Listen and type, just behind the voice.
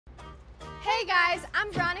Hey guys,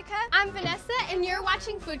 I'm Veronica. I'm Vanessa, and you're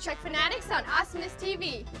watching Food Truck Fanatics on Awesomeness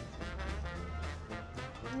TV.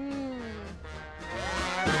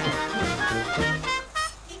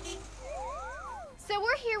 So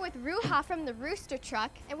we're here with Ruha from the Rooster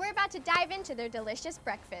Truck, and we're about to dive into their delicious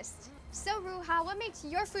breakfast. So Ruha, what makes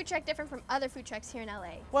your food truck different from other food trucks here in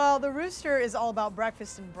LA? Well, the Rooster is all about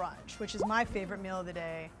breakfast and brunch, which is my favorite meal of the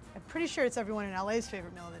day. I'm pretty sure it's everyone in LA's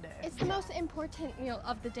favorite meal of the day. It's the most important meal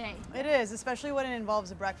of the day. It is, especially when it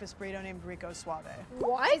involves a breakfast burrito named Rico Suave.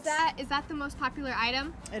 What? Is that the most popular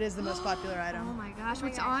item? It is the most popular item. Oh my gosh,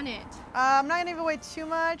 what's on it? I'm not gonna give away too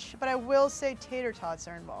much, but I will say tater tots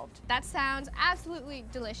are involved. That sounds absolutely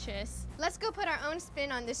delicious. Let's go put our own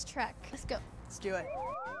spin on this truck. Let's go. Let's do it.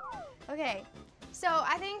 Okay, so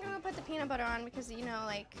I think I'm gonna put the peanut butter on because, you know,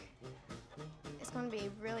 like, it's gonna be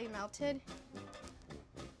really melted.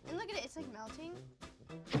 And look at it, it's like melting.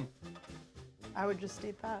 I would just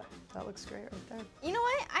eat that. That looks great right there. You know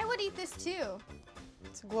what? I would eat this too.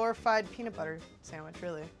 It's a glorified peanut butter sandwich,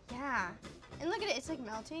 really. Yeah. And look at it, it's like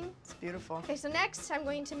melting. It's beautiful. Okay, so next I'm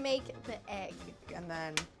going to make the egg. And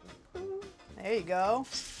then, there you go.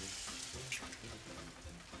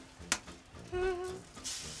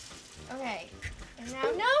 Okay, and now,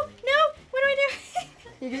 no, what do I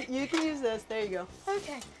do? You can use this, there you go.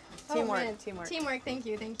 Okay. Teamwork, man. teamwork. Teamwork, thank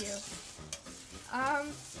you. I'm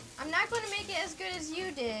not going to make it as good as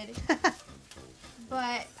you did,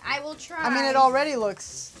 but I will try. I mean, it already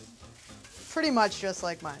looks pretty much just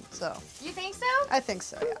like mine, so. You think so? I think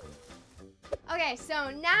so, yeah. Okay, so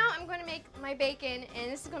now I'm going to make my bacon, and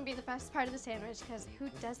this is going to be the best part of the sandwich, because who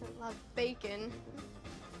doesn't love bacon?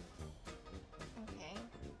 Okay.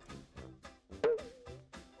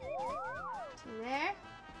 To there.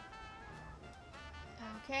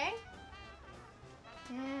 Okay.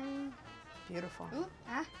 And Beautiful. ooh,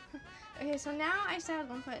 okay, so now I said I'm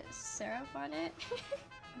gonna put syrup on it.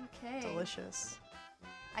 Okay. Delicious.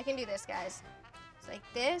 I can do this, guys. It's like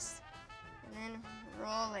this, and then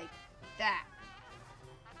roll like that.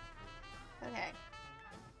 Okay.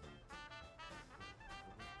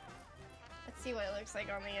 Let's see what it looks like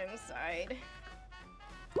on the inside.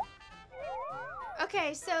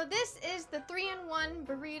 Okay, so this is the 3-in-1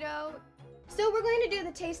 burrito. So we're going to do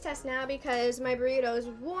the taste test now because my burrito is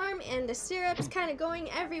warm and the syrup's kind of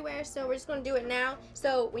going everywhere, so we're just going to do it now.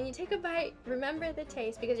 So when you take a bite, remember the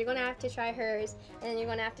taste because you're going to have to try hers and then you're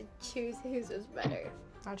going to have to choose whose is better.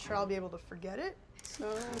 Not sure I'll be able to forget it,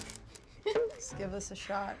 so let's give this a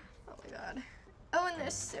shot. Oh my god. Oh, and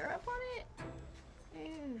there's syrup on it?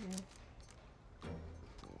 Ew.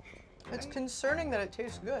 It's concerning that it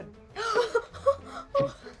tastes good.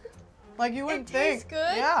 Like you wouldn't think. It tastes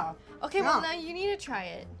good? Yeah. Okay, yeah. well now you need to try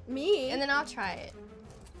it. Me? And then I'll try it.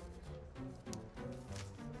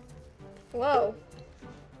 Whoa.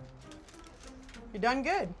 You done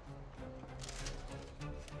good.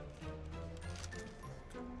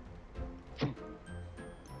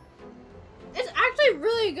 It's actually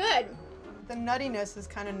really good. The nuttiness is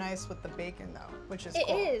kind of nice with the bacon though, which is It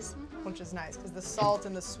cool. is. Which is nice because the salt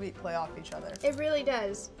and the sweet play off each other. It really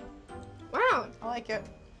does. Wow. I like it.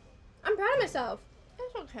 I'm proud of myself.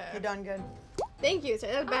 It's okay. You done good. Thank you, sir.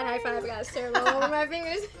 That was a bad high five. I got syrup all over my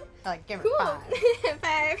fingers. Like, give it Cool. 5.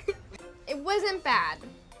 5. It wasn't bad.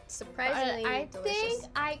 Surprisingly I delicious. think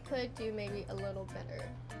I could do maybe a little better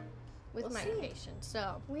with We'll my see. patience.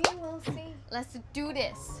 So We will see. let's do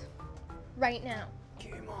this right now.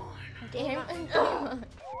 Game on. Game on. Put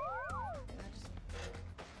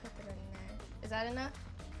it in there. Is that enough?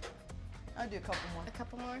 I'll do a couple more. A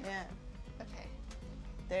couple more? Yeah. Okay.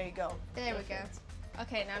 There you go. There we go.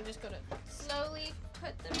 Okay, now I'm just gonna slowly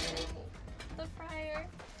put them in the fryer.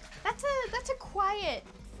 That's a quiet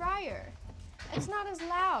fryer. It's not as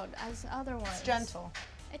loud as other ones. It's gentle.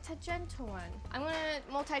 It's a gentle one. I'm gonna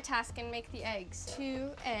multitask and make the eggs. 2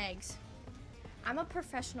 eggs. I'm a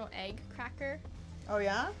professional egg cracker. Oh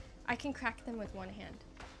yeah? I can crack them with one hand.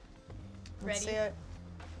 Let's Ready? see it.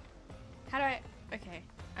 How do I? Okay,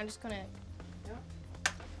 I'm just gonna.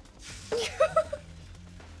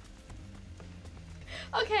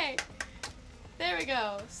 Okay, there we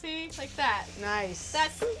go. See, like that. Nice.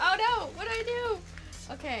 That's. Oh no! What do I do?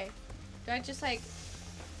 Okay, do I just like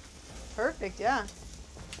Perfect, yeah.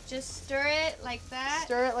 just stir it like that,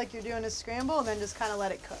 Stir it like you're doing a scramble and then just kind of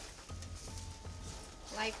let it cook.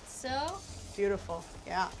 like so? Beautiful,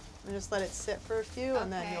 yeah. And just let it sit for a few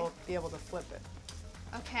and then Okay. you'll be able to flip it.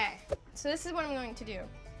 Okay, so this is what I'm going to do.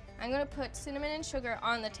 I'm gonna put cinnamon and sugar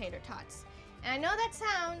on the tater tots. And I know that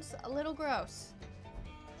sounds a little gross,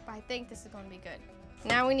 but I think this is gonna be good.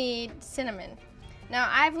 Now we need cinnamon. Now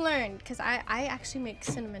I've learned, because I actually make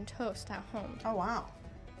cinnamon toast at home. Oh wow.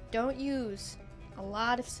 don't use a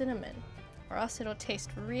lot of cinnamon or else it'll taste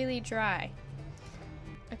really dry.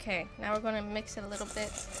 Okay, now we're gonna mix it a little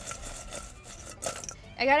bit.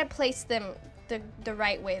 I gotta place them the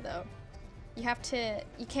right way though.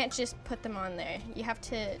 You can't just put them on there. You have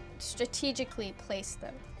to strategically place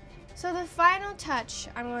them. So the final touch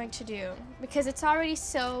I'm going to do, because it's already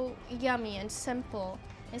so yummy and simple,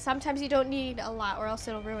 and sometimes you don't need a lot or else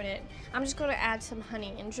it'll ruin it, I'm just going to add some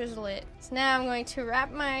honey and drizzle it. So now I'm going to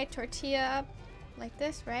wrap my tortilla up like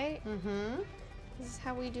this, right? Mm-hmm. This is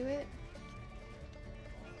how we do it.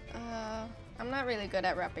 I'm not really good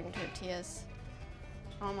at wrapping tortillas.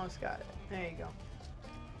 Almost got it. There you go.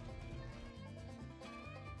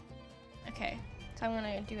 Okay, so I'm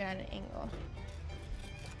gonna do it at an angle.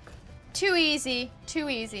 Too easy, too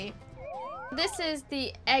easy. This is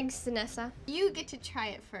the eggs, Vanessa. You get to try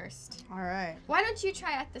it first. All right. Why don't you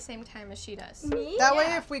try at the same time as she does? Me? That way,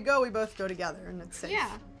 if we go, we both go together, and it's safe.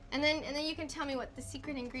 Yeah, and then you can tell me what the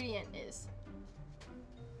secret ingredient is.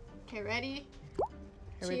 Okay, ready?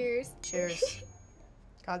 Cheers. Cheers.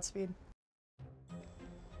 Godspeed.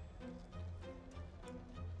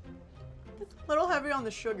 It's a little heavy on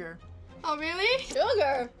the sugar. Oh, really?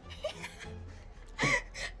 Sugar.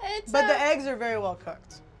 But the eggs are very well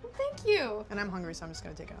cooked. Thank you. And I'm hungry, so I'm just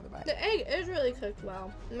going to take another bite. The egg is really cooked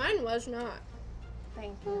well. Mine was not.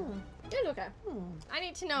 Thank you. It's okay. I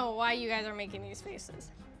need to know why you guys are making these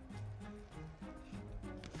faces.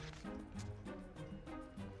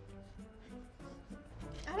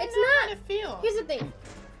 It's know not. how to feel. Here's the thing.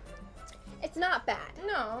 It's not bad.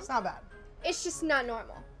 No. It's not bad. It's just not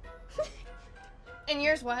normal. And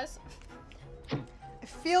yours was? I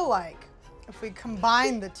feel like if we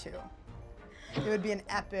combine the two, it would be an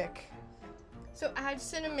epic. So add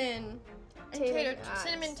cinnamon and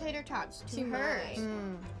cinnamon tater tots to hers.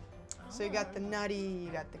 So you got the nutty, you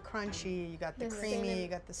got the crunchy, you got the creamy, cinnamon. you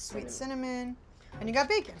got the sweet cinnamon, and you got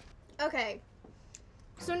bacon. Okay.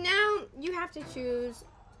 So now you have to choose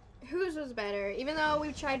whose was better. Even though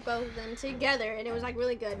we tried both of them together and it was like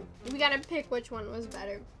really good, we gotta pick which one was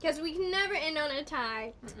better because we can never end on a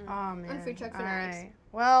tie. Oh man. On Food Truck All Fanatics. right.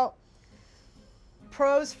 Well,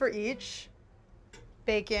 pros for each: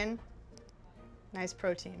 bacon, nice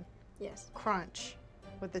protein, Yes, crunch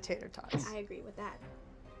with the tater tots. I agree with that.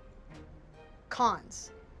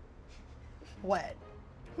 Cons: wet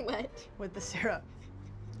What? with the syrup,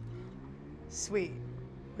 sweet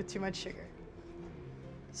with too much sugar.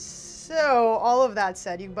 So all of that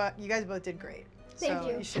said, you guys both did great. Thank so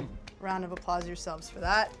you. You should round of applause yourselves for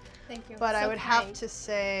that. Thank you. But I So would have kind. to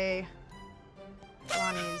say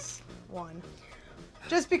Ronnie's won.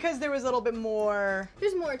 Just because there was a little bit more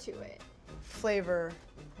There's more to it. flavor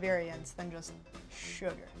variance than just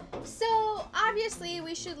sugar. So obviously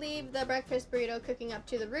we should leave the breakfast burrito cooking up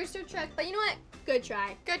to the Rooster Truck. But you know what? Good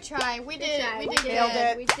try. Good try. We Good did try. it. We We did did Nailed it.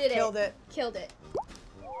 it. We did it. Killed it. Killed it.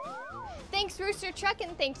 Thanks, Rooster Truck,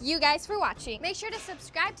 and thank you guys for watching. Make sure to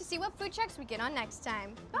subscribe to see what food trucks we get on next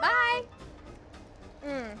time. Bye.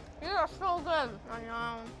 You are so good. I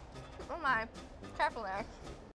know. Oh my. Careful there.